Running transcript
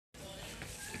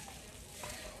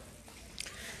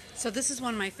So this is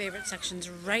one of my favorite sections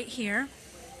right here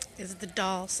is the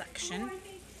doll section.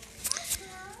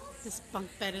 This bunk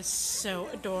bed is so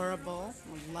adorable.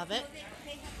 I love it.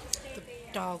 The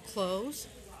doll clothes,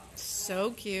 so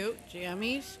cute.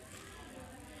 Jammies.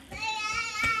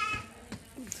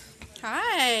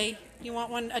 Hi. You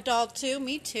want a doll too?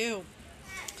 Me too.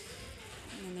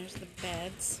 And then there's the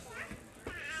beds.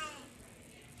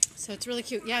 So it's really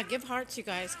cute. Yeah, give hearts, you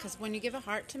guys, because when you give a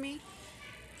heart to me,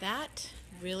 that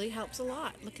really helps a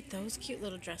lot. Look at those cute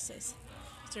little dresses.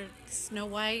 They're Snow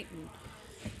White and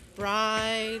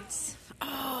brides.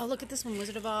 Oh, look at this one,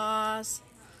 Wizard of Oz.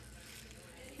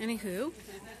 Anywho,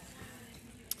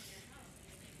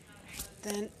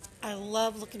 then I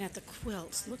love looking at the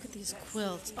quilts. Look at these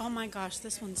quilts. Oh my gosh,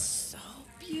 this one's so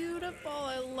beautiful.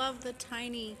 I love the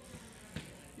tiny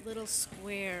little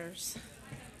squares.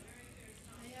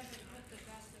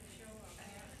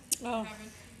 Oh.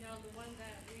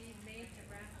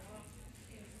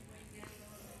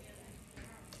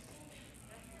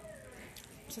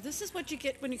 So this is what you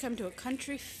get when you come to a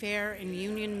country fair in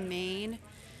Union, Maine.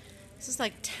 This is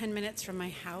like 10 minutes from my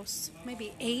house,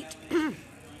 maybe 8.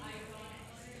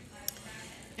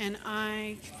 And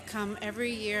I come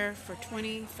every year for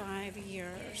 25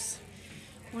 years.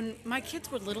 When my kids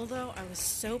were little, though, I was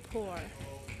so poor,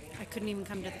 I couldn't even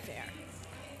come to the fair.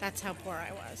 That's how poor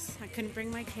I was. I couldn't bring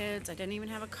my kids. I didn't even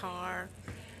have a car.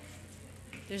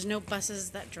 There's no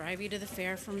buses that drive you to the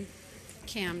fair from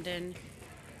Camden.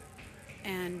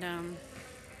 And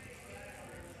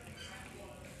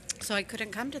so I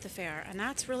couldn't come to the fair, and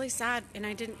that's really sad. And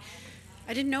I didn't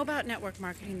know about network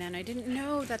marketing then. I didn't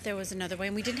know that there was another way,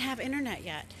 and we didn't have internet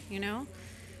yet, you know?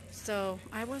 So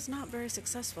I was not very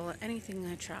successful at anything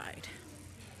I tried.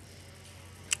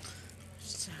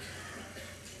 So.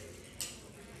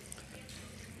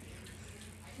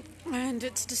 And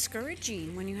it's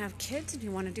discouraging when you have kids and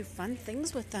you want to do fun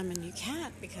things with them and you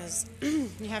can't because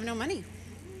you have no money.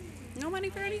 No money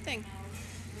for anything.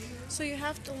 So you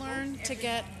have to learn to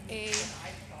get a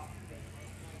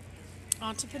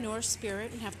entrepreneur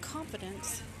spirit and have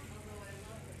confidence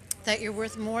that you're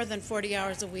worth more than 40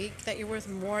 hours a week, that you're worth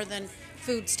more than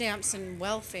food stamps and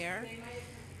welfare,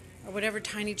 or whatever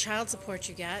tiny child support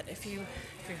you get if your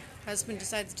husband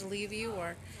decides to leave you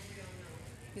or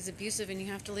is abusive and you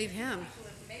have to leave him.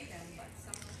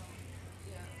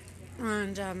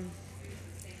 And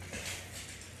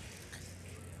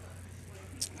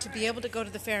to be able to go to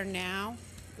the fair now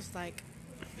is like,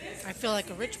 I feel like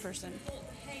a rich person.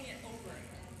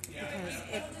 Because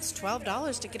it's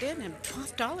 $12 to get in, and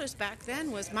 $12 back then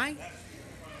was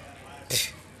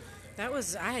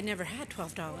I had never had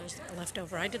 $12 left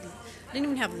over. I didn't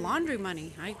even have laundry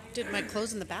money. I did my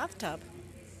clothes in the bathtub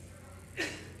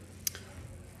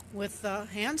with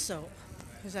hand soap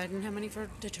because I didn't have money for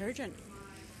detergent.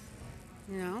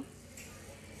 You know?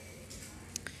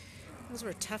 Those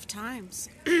were tough times.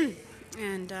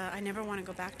 And I never want to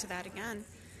go back to that again.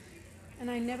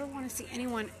 And I never want to see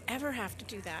anyone ever have to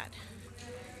do that.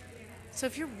 So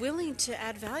if you're willing to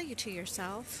add value to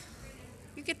yourself,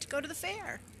 you get to go to the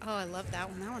fair. Oh, I love that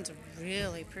one. That one's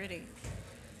really pretty.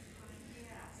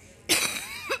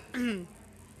 If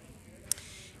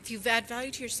you add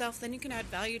value to yourself, then you can add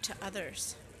value to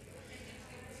others.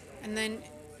 And then,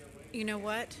 you know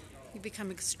what? You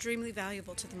become extremely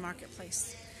valuable to the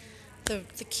marketplace.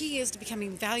 The key is to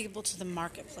becoming valuable to the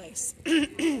marketplace.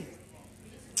 The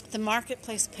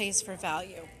marketplace pays for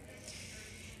value.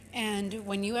 And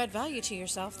when you add value to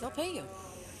yourself, they'll pay you.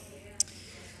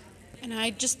 And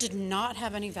I just did not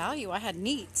have any value. I had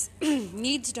needs.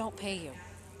 Needs don't pay you.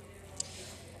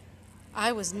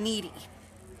 I was needy.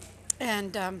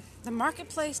 And the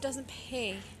marketplace doesn't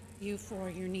pay you for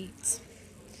your needs.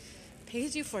 It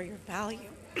pays you for your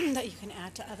value that you can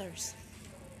add to others.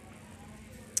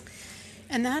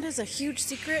 And that is a huge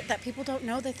secret that people don't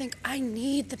know. They think, I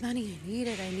need the money.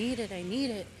 I need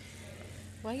it.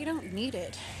 Well, you don't need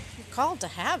it. You're called to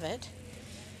have it.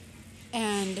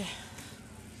 And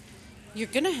you're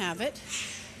going to have it.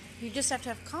 You just have to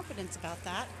have confidence about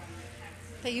that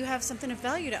you have something of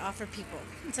value to offer people.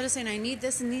 Instead of saying, I need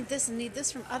this and need this and need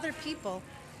this from other people,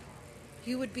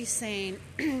 you would be saying,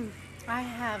 I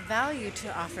have value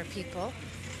to offer people.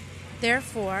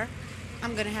 Therefore,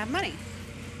 I'm going to have money.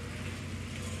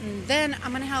 And then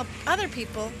I'm going to help other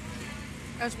people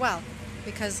as well.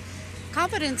 Because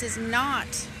confidence is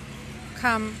not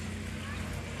come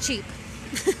cheap.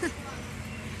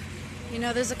 You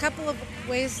know, there's a couple of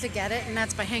ways to get it, and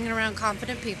that's by hanging around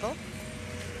confident people.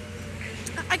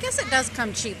 I guess it does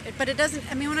come cheap, but it doesn't.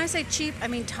 I mean, when I say cheap, I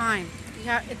mean time.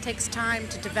 It takes time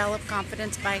to develop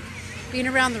confidence by being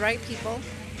around the right people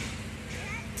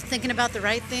thinking about the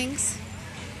right things,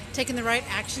 taking the right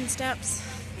action steps,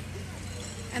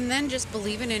 and then just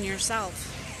believing in yourself,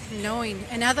 knowing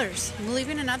in others,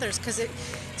 believing in others, because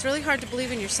it's really hard to believe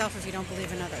in yourself if you don't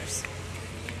believe in others.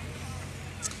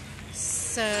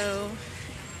 So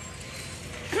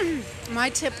my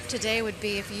tip today would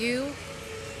be, if you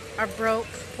are broke,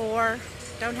 poor,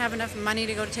 don't have enough money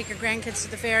to go to take your grandkids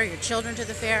to the fair, your children to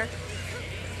the fair,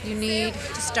 you need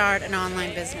to start an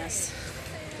online business.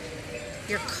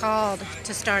 You're called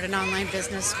to start an online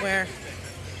business where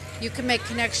you can make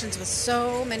connections with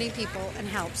so many people and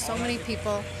help so many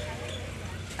people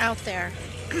out there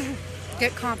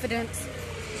get confidence,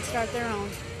 start their own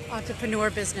entrepreneur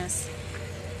business.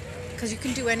 Because you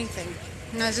can do anything.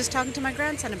 And I was just talking to my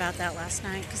grandson about that last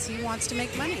night, because he wants to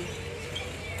make money.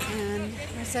 And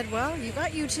I said, well, you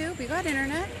got YouTube, you got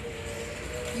internet,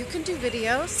 you can do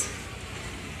videos.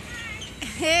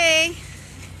 Hey,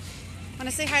 want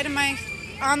to say hi to my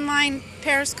online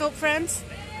Periscope friends?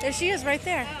 There she is, right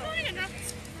there.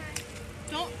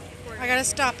 Don't. I gotta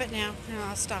stop it now. No,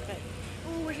 I'll stop it.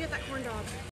 Oh, where'd you get that corn dog?